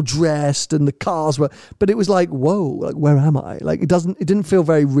well-dressed, and the cars were, but it was like, whoa, like where am I? Like it didn't feel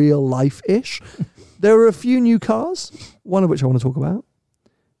very real life-ish. There were a few new cars, one of which I want to talk about.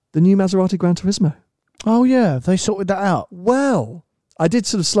 The new Maserati Gran Turismo. Oh, yeah. They sorted that out. Well, I did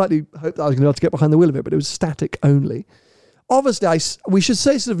sort of slightly hope that I was going to be able to get behind the wheel of it, but it was static only. Obviously, we should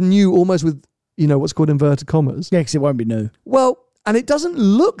say sort of new almost with, what's called inverted commas. Yeah, because it won't be new. Well, and it doesn't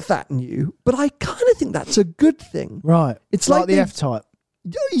look that new, but I kind of think that's a good thing. Right. It's like like the F-Type.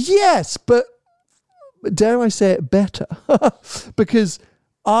 Yes, but dare I say it better? Because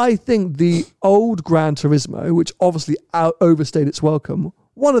I think the old Gran Turismo, which obviously overstayed its welcome,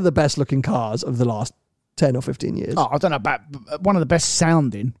 one of the best looking cars of the last 10 or 15 years. Oh, I don't know about one of the best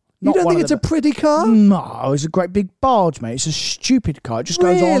sounding. You don't think it's a pretty car? No, it's a great big barge, mate. It's a stupid car. It just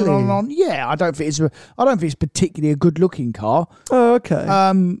goes on and on and on. Yeah, I don't think it's particularly a good looking car. Oh, okay.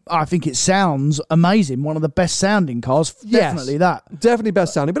 I think it sounds amazing. One of the best sounding cars. Definitely that. Definitely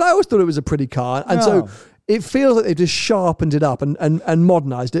best sounding. But I always thought it was a pretty car. And so it feels like they've just sharpened it up and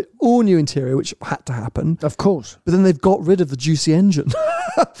modernised it. All new interior, which had to happen. Of course. But then they've got rid of the juicy engine.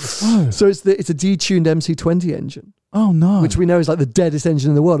 So it's a detuned MC20 engine. Oh, no. Which we know is like the deadest engine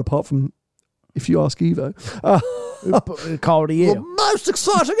in the world, apart from, if you ask Evo. The car of the year. The most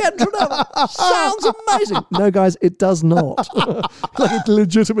exciting engine ever. Sounds amazing. No, guys, it does not. Like, it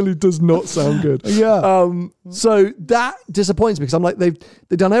legitimately does not sound good. Yeah. So that disappoints me because I'm like, they've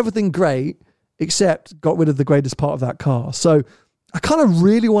done everything great except got rid of the greatest part of that car. So I kind of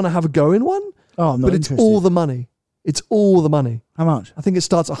really want to have a go in one. Oh, I'm not but it's interested. all the money. It's all the money. How much? I think it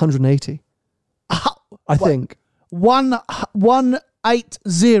starts at 180. I think.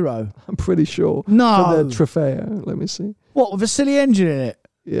 180. I'm pretty sure. No. For the Trofeo. Let me see. What, with a silly engine in it?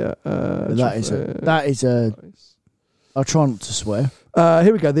 Yeah. That is a. I'll try not to swear.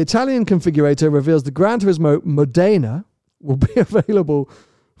 Here we go. The Italian configurator reveals the Gran Turismo Modena will be available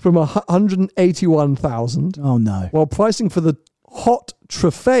from 181,000. Oh no! While pricing for the hot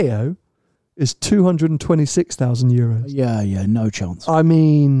Trofeo is 226,000 euros. Yeah, no chance. I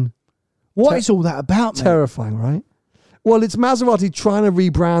mean, what is all that about, mate? Terrifying, right? Well, it's Maserati trying to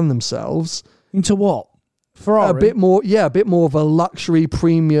rebrand themselves into what? Ferrari. A bit more of a luxury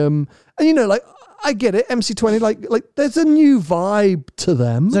premium, and like I get it. MC20, like there's a new vibe to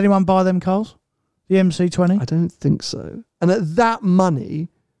them. Does anyone buy them cars? The MC20? I don't think so. And at that money,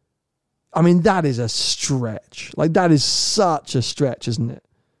 I mean, that is a stretch. Like, that is such a stretch, isn't it?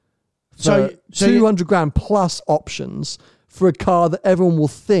 So 200 grand plus options for a car that everyone will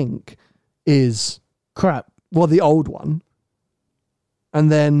think is crap. Well, the old one.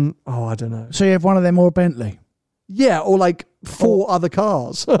 And then, I don't know. So you have one of them or a Bentley? Yeah, or like 4 other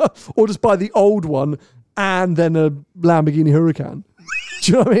cars. Or just buy the old one and then a Lamborghini Huracan.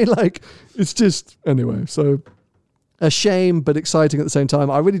 Do you know what I mean? Like, it's just, anyway, so a shame, but exciting at the same time.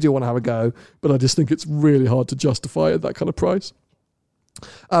 I really do want to have a go, but I just think it's really hard to justify at that kind of price.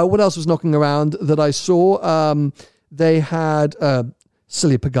 What else was knocking around that I saw? They had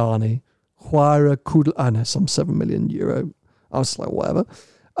Celia Pagani, Huayra Kudla, no, some 7 million euro. I was like, whatever.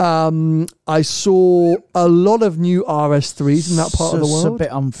 I saw a lot of new RS3s in that part of the world. It's a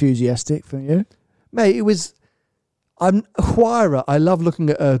bit unenthusiastic from you. Mate, it was... Huayra, I love looking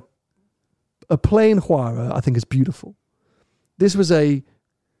at a plain Huayra, I think is beautiful. This was a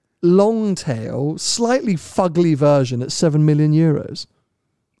long tail, slightly fugly version at 7 million euros.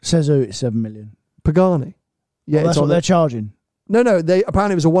 Says who it's 7 million? Pagani. Yeah, that's what they're charging. No,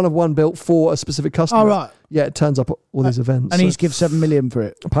 apparently it was a one-of-one built for a specific customer. Oh, right. Yeah, it turns up at all these events. And he's give 7 million for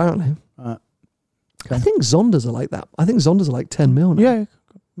it. Apparently. Okay. I think Zondas are like that. I think Zondas are like 10 mil now. Yeah.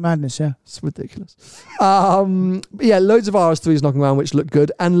 Madness, yeah. It's ridiculous. But yeah, loads of RS3s knocking around, which look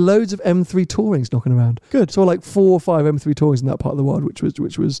good, and loads of M3 Tourings knocking around. Good. So like 4 or 5 M3 Tourings in that part of the world, which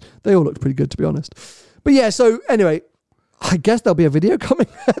was they all looked pretty good, to be honest. But yeah, so anyway, I guess there'll be a video coming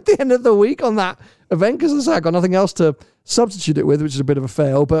at the end of the week on that event, because as I say, I've got nothing else to substitute it with, which is a bit of a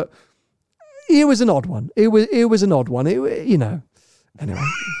fail, but it was an odd one. It was an odd one. Anyway,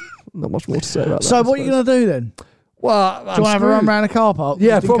 not much more to say about that. So what are you going to do then? Well, do you want to have a run around a car park?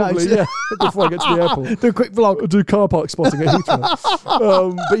 Yeah, probably, yeah. Before I get to the airport. Do a quick vlog. Do car park spotting at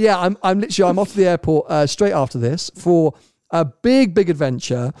Heathrow. But yeah, I'm off to the airport straight after this for a big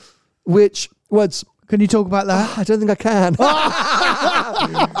adventure, which was... Can you talk about that? I don't think I can.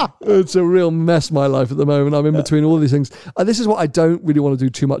 It's a real mess, my life at the moment. I'm in between all these things. This is what I don't really want to do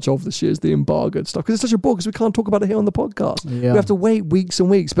too much of this year, is the embargoed stuff, because it's such a bore, because we can't talk about it here on the podcast. Yeah. We have to wait weeks and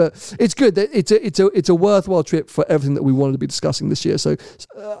weeks, but it's good. It's a worthwhile trip for everything that we wanted to be discussing this year. So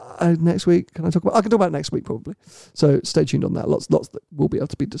next week, I can talk about it next week probably. So stay tuned on that. Lots that will be able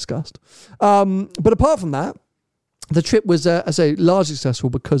to be discussed. But apart from that, the trip was, as I say, largely successful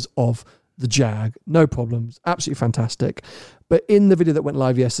because of the Jag. No problems. Absolutely fantastic. But in the video that went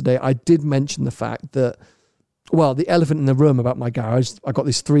live yesterday, I did mention the fact that, well, the elephant in the room about my garage, I got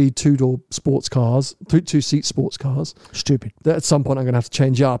these 3 two-door sports cars, 2-seat sports cars. Stupid. That at some point I'm going to have to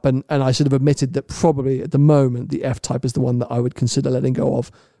change up. And I should have admitted that probably at the moment, the F-Type is the one that I would consider letting go of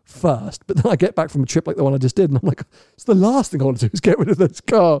first. But then I get back from a trip like the one I just did, and I'm like, it's the last thing I want to do is get rid of this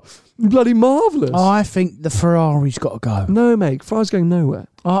car. Bloody marvellous. I think the Ferrari's got to go. No, mate. Ferrari's going nowhere.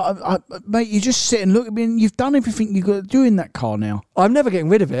 Mate, you just sit and look. I mean, you've done everything you've got to do in that car now. I'm never getting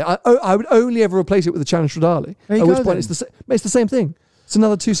rid of it. I would only ever replace it with a Challenge Stradale. At which point it's the same thing. It's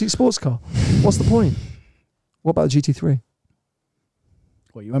another 2-seat sports car. What's the point? What about the GT3?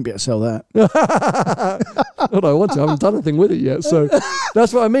 Well, you won't be able to sell that. Not I want to. I haven't done anything with it yet. So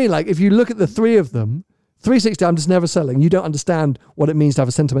that's what I mean. Like, if you look at the 3 of them, 360 I'm just never selling. You don't understand what it means to have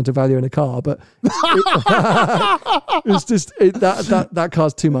a sentimental value in a car, but it's just that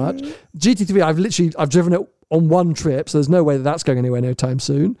car's too much. GT3, I've driven it on one trip, so there's no way that's going anywhere no time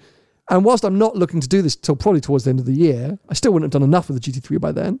soon. And whilst I'm not looking to do this till probably towards the end of the year, I still wouldn't have done enough with the GT3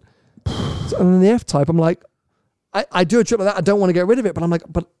 by then. And then the F-Type, I'm like, I do a trip like that, I don't want to get rid of it, but I'm like,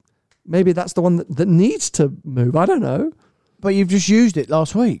 but maybe that's the one that needs to move. I don't know. But you've just used it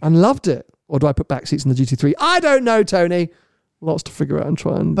last week. And loved it. Or do I put back seats in the GT3? I don't know, Tony. Lots to figure out and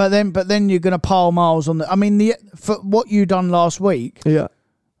try and... But then you're going to pile miles on the... I mean, for what you done last week... Yeah.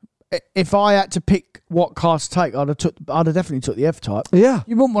 If I had to pick what car to take, I'd have definitely took the F-Type. Yeah.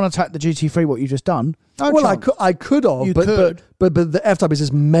 You wouldn't want to take the GT3, what you just done. No well, chance. I could have, but the F-Type is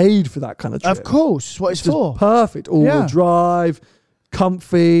just made for that kind of trip. Of course, what it's for. Perfect. All-wheel drive,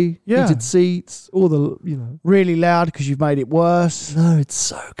 comfy, heated seats, all the, Really loud because you've made it worse. No, it's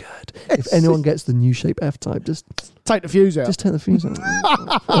so good. If anyone gets the new shape F-Type, just... Take the fuse out. Just take the fuse out.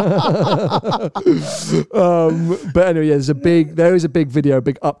 But anyway, yeah, there is a big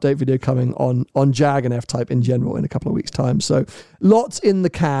update video coming on Jag and F-Type in general in a couple of weeks' time. So lots in the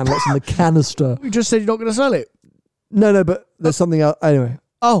can, lots in the canister. You just said you're not going to sell it. No, but there's something else. Anyway.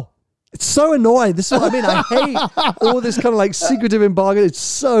 Oh. It's so annoying. This is what I mean. I hate all this kind of like secretive embargo. It's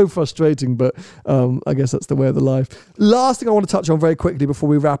so frustrating, but I guess that's the way of the life. Last thing I want to touch on very quickly before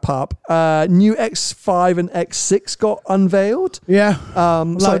we wrap up. New X5 and X6 got unveiled. Yeah.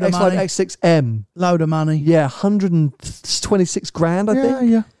 Sorry, X5 money. X6M. Load of money. Yeah, 126 grand, I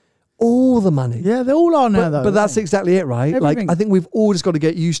think. Yeah. All the money. Yeah, they all are now, though. But that's exactly it, right? Everything. Like, I think we've all just got to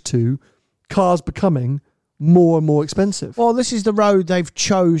get used to cars becoming more and more expensive. Well, this is the road they've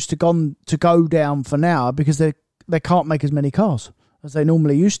chose to go down for now because they can't make as many cars as they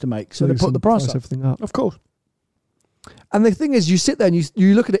normally used to make. So they put the price up. Everything up. Of course. And the thing is, you sit there and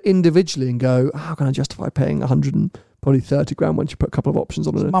you look at it individually and go, how can I justify paying 130 grand once you put a couple of options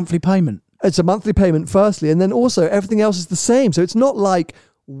on it? Monthly payment. It's a monthly payment, firstly, and then also everything else is the same. So it's not like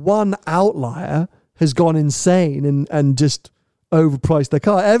one outlier has gone insane and just overpriced their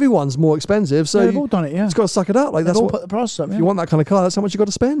car. Everyone's more expensive, so they've all done it. Yeah, it's got to suck it up. Like they've that's all what put the price up. if you want that kind of car, that's how much you got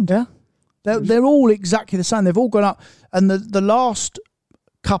to spend. Yeah, they're all exactly the same. They've all gone up, and the last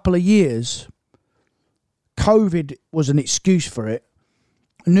couple of years, COVID was an excuse for it.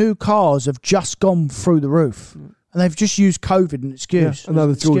 New cars have just gone through the roof, and they've just used COVID as an excuse. And now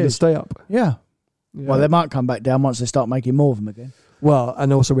it's all going to stay up. Yeah. Well, they might come back down once they start making more of them again. Well,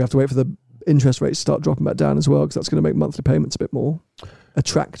 and also we have to wait for the interest rates to start dropping back down as well, because that's going to make monthly payments a bit more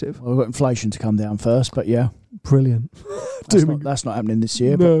attractive. Well, we've got inflation to come down first, but yeah. Brilliant. That's not happening this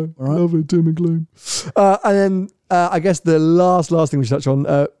year. No, but, all right. lovely, doom and gloom. And then I guess the last thing we should touch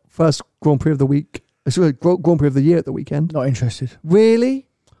on, first Grand Prix of the week. Sorry, Grand Prix of the year at the weekend. Not interested. Really?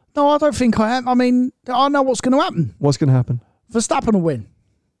 No, I don't think I am. I mean, I know what's going to happen. What's going to happen? Verstappen will win.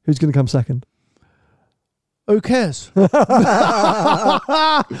 Who's going to come second? Who cares? I'm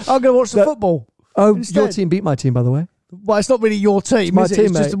going to watch the football. Oh, instead. Your team beat my team, by the way. Well, it's not really your team, my is it? team,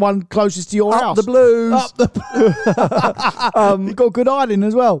 It's just mate. the one closest to your house. Up the Blues. Up the You've got good ironing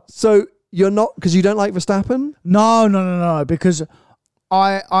as well. So you're not, because you don't like Verstappen? No, because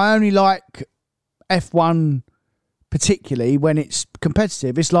I only like F1 particularly when it's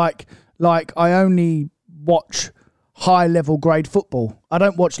competitive. It's like I only watch high level grade football. I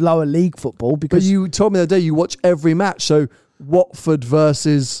don't watch lower league football because But you told me the other day you watch every match. So Watford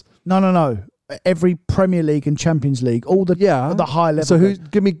versus no. Every Premier League and Champions League, all the high level. So who's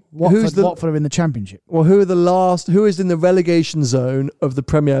Watford are in the Championship. Well, who is in the relegation zone of the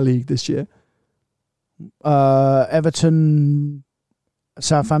Premier League this year? Everton,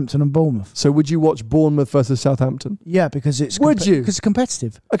 Southampton, and Bournemouth. So would you watch Bournemouth versus Southampton? Yeah, because it's Would you? Because it's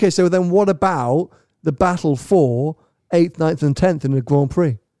competitive. Okay, so then what about the battle for 8th, 9th, and 10th in the Grand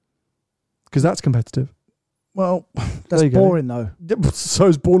Prix? Because that's competitive. Well, that's There you go. boring though. So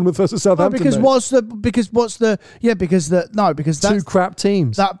is Bournemouth versus Southampton. Because that's two crap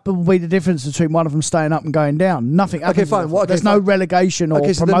teams. that will be the difference between one of them staying up and going down. Nothing. Okay, happens fine. with Well, it. There's no relegation or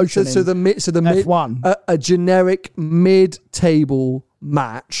promotion. So the mid F1. a generic mid-table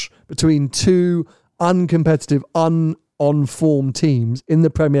match between two uncompetitive, on-form teams in the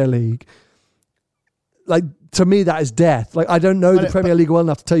Premier League. Like, to me, that is death. Like, I don't know the Premier League well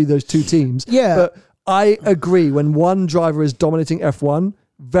enough to tell you those two teams. Yeah. But I agree, when one driver is dominating F1,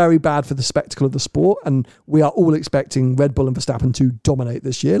 very bad for the spectacle of the sport, and we are all expecting Red Bull and Verstappen to dominate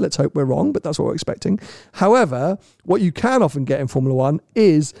this year. Let's hope we're wrong, but that's what we're expecting. However, what you can often get in Formula One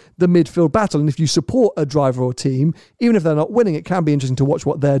is the midfield battle, and if you support a driver or team, even if they're not winning, it can be interesting to watch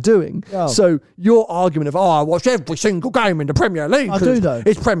what they're doing. Oh. So your argument of, I watch every single game in the Premier League. I do, though.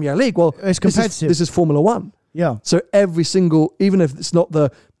 It's Premier League. Well, It's competitive. This is Formula One. Yeah. So every single, even if it's not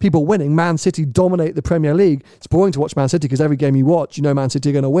the people winning, Man City dominate the Premier League. It's boring to watch Man City because every game you watch, you know Man City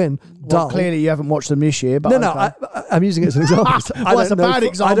are going to win. Well, clearly you haven't watched them this year. But No, okay. I'm using it as an example. Well, that's a bad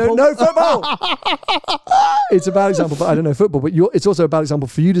example. I don't know football. It's a bad example, but I don't know football. But it's also a bad example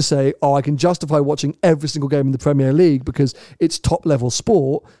for you to say, I can justify watching every single game in the Premier League because it's top level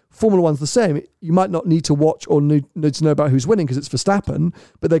sport. Formula One's the same. You might not need to watch or need to know about who's winning because it's Verstappen,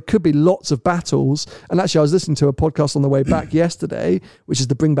 but there could be lots of battles. And actually, I was listening to a podcast on the way back yesterday, which is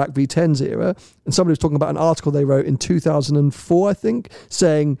the Bring Back V10s era, and somebody was talking about an article they wrote in 2004, I think,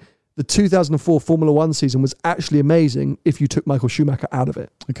 saying the 2004 Formula One season was actually amazing if you took Michael Schumacher out of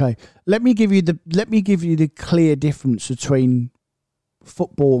it. Okay, let me give you the clear difference between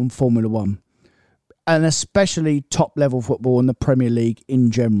football and Formula One, and especially top level football and the Premier League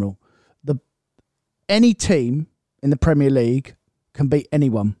in general. Any team in the Premier League can beat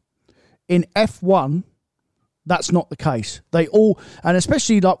anyone. In F1, that's not the case. They all, and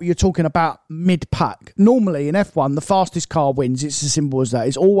especially like you're talking about mid-pack. Normally in F1, the fastest car wins. It's as simple as that.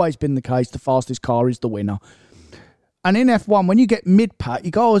 It's always been the case. The fastest car is the winner. And in F1, when you get mid-pack,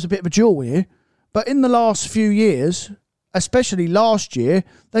 you go, there's a bit of a duel here. But in the last few years, especially last year,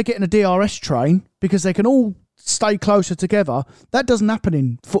 they're getting a DRS train because they can all stay closer together. That doesn't happen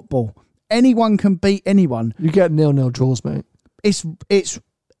in football. Anyone can beat anyone. You get 0-0 draws, mate. You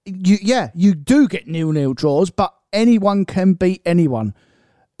do get 0-0 draws, but anyone can beat anyone.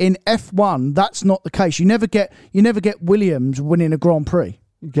 In F1, that's not the case. You never get Williams winning a Grand Prix.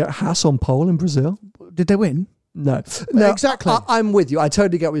 You get Haas on pole in Brazil. Did they win? No, exactly. I'm with you. I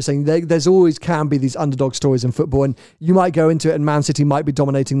totally get what you're saying. There's always can be these underdog stories in football, and you might go into it and Man City might be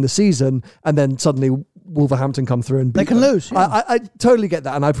dominating the season, and then suddenly Wolverhampton come through and beat They can them. lose. Yeah. I totally get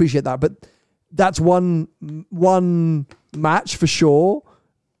that, and I appreciate that. But that's one match for sure.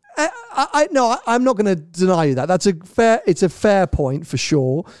 I'm not going to deny you that. It's a fair point for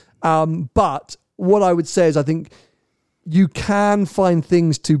sure. But what I would say is I think you can find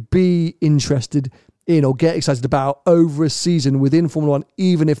things to be interested in or get excited about over a season within Formula One,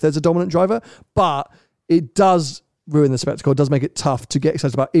 even if there's a dominant driver. But it does ruin the spectacle. It does make it tough to get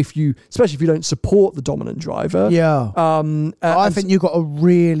excited about especially if you don't support the dominant driver. Yeah. I think you've got to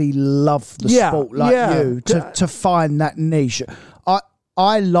really love the sport like to find that niche.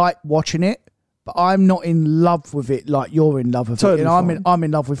 I like watching it, but I'm not in love with it like you're in love with it. I'm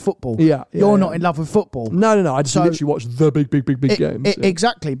in love with football. Yeah. You're not in love with football. No. I just literally watch the big games.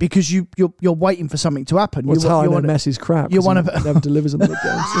 Exactly, because you're waiting for something to happen. Well, I know Messi's crap. You want to never delivers in the big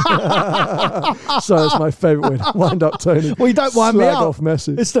games. So it's my favourite way to wind up Tony. Well, you don't wind me up. Slag off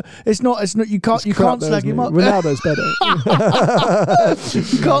Messi. It's not. You can't slag him up. Ronaldo's better.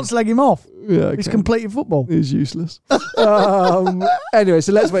 You can't slag him off. Yeah, he's completed football. He's useless. Anyway,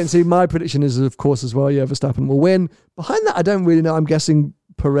 so let's wait and see. My prediction is, of course, as well, Verstappen will win. Behind that, I don't really know. I'm guessing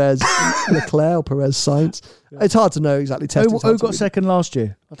Perez, Leclerc, or Perez, Sainz. It's hard to know exactly. Who got second last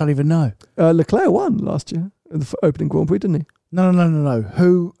year? I don't even know. Leclerc won last year in the opening Grand Prix, didn't he? No.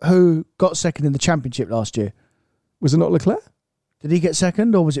 Who got second in the championship last year? Was it not Leclerc? Did he get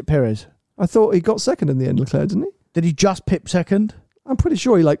second, or was it Perez? I thought he got second in the end, Leclerc, didn't he? Did he just pip second? I'm pretty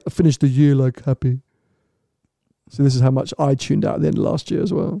sure he finished the year happy. So this is how much I tuned out at the end of last year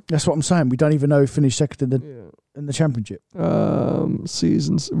as well. That's what I'm saying. We don't even know who finished second in the championship.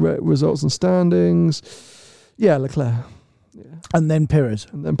 Seasons, results and standings. Yeah, Leclerc. Yeah. And then Perez.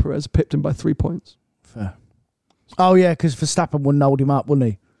 Pipped him by 3 points. Fair. Oh yeah, because Verstappen wouldn't hold him up,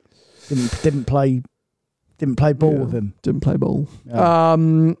 wouldn't he? Didn't play ball with him. Didn't play ball.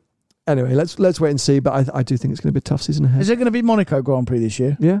 Yeah. Anyway, let's wait and see. But I do think it's going to be a tough season ahead. Is it going to be Monaco Grand Prix this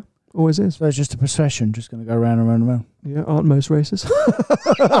year? Yeah, always is. So it's just a procession, just going to go round and round and round. Yeah, aren't most races?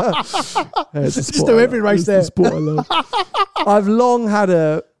 Just do every race there. It's the sport I love. I've long had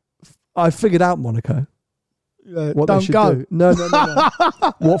I figured out Monaco. What don't they should go. do. No.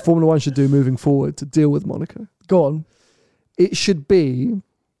 What Formula One should do moving forward to deal with Monaco. Go on. It should be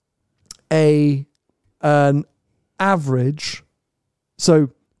an average. So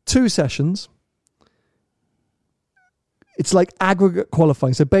 2 sessions. It's like aggregate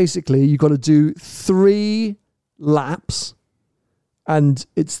qualifying. So basically, you've got to do 3 laps, and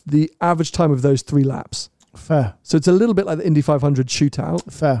it's the average time of those 3 laps. Fair. So it's a little bit like the Indy 500 shootout.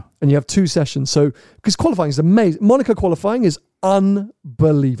 Fair. And you have 2 sessions. So, because qualifying is amazing. Monaco qualifying is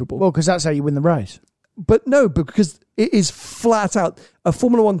unbelievable. Well, because that's how you win the race. But no, because it is flat out. A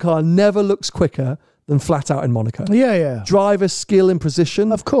Formula One car never looks quicker than flat out in Monaco. Yeah. Driver skill and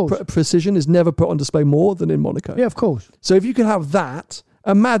precision. Of course. Precision is never put on display more than in Monaco. Yeah, of course. So if you could have that,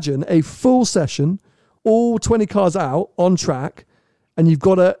 imagine a full session, all 20 cars out on track, and you've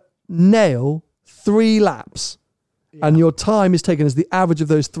got to nail 3 laps. Yeah. And your time is taken as the average of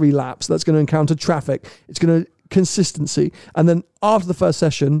those 3 laps. That's going to encounter traffic. It's going to consistency. And then after the first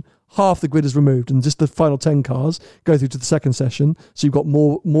session, half the grid is removed and just the final 10 cars go through to the second session. So you've got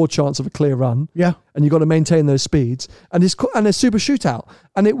more chance of a clear run. Yeah. And you've got to maintain those speeds. And it's a super shootout.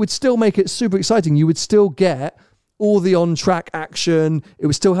 And it would still make it super exciting. You would still get all the on-track action. It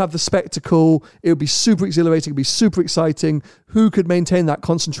would still have the spectacle. It would be super exhilarating. It would be super exciting. Who could maintain that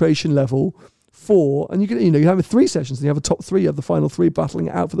concentration level? 4, and you have 3 sessions, and you have a top 3 of the final 3 battling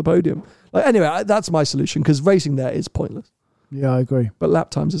it out for the podium. Anyway, that's my solution, because racing there is pointless. Yeah, I agree. But lap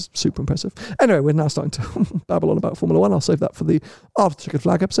times is super impressive. Anyway, we're now starting to babble on about Formula One. I'll save that for the After Checkered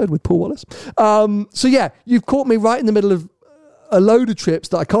Flag episode with Paul Wallace. So yeah, you've caught me right in the middle of a load of trips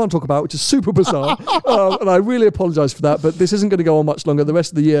that I can't talk about, which is super bizarre. And I really apologise for that, but this isn't going to go on much longer. The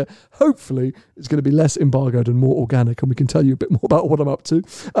rest of the year, hopefully, is going to be less embargoed and more organic, and we can tell you a bit more about what I'm up to.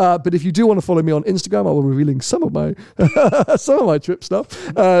 But if you do want to follow me on Instagram, I will be revealing some of my trip stuff.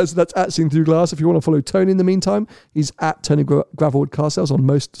 So that's at Seen Through Glass. If you want to follow Tony in the meantime, he's at Tony Gravelwood Car Sales on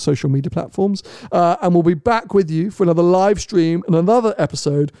most social media platforms. And we'll be back with you for another live stream and another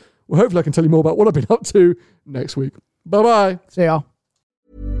episode where hopefully I can tell you more about what I've been up to next week. Bye-bye. See ya.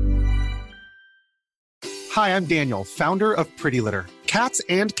 Hi, I'm Daniel, founder of Pretty Litter. Cats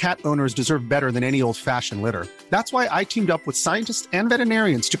and cat owners deserve better than any old-fashioned litter. That's why I teamed up with scientists and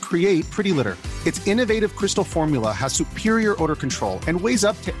veterinarians to create Pretty Litter. Its innovative crystal formula has superior odor control and weighs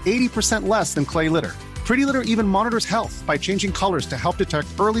up to 80% less than clay litter. Pretty Litter even monitors health by changing colors to help detect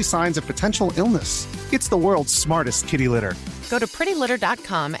early signs of potential illness. It's the world's smartest kitty litter. Go to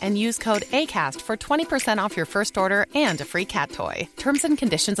prettylitter.com and use code ACAST for 20% off your first order and a free cat toy. Terms and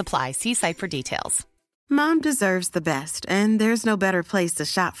conditions apply. See site for details. Mom deserves the best, and there's no better place to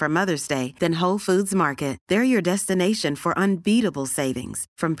shop for Mother's Day than Whole Foods Market. They're your destination for unbeatable savings,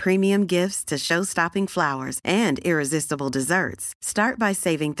 from premium gifts to show-stopping flowers and irresistible desserts. Start by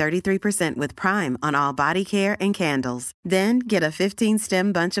saving 33% with Prime on all body care and candles. Then get a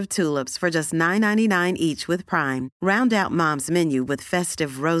 15-stem bunch of tulips for just $9.99 each with Prime. Round out Mom's menu with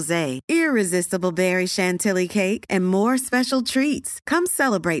festive rosé, irresistible berry chantilly cake, and more special treats. Come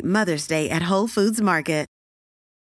celebrate Mother's Day at Whole Foods Market.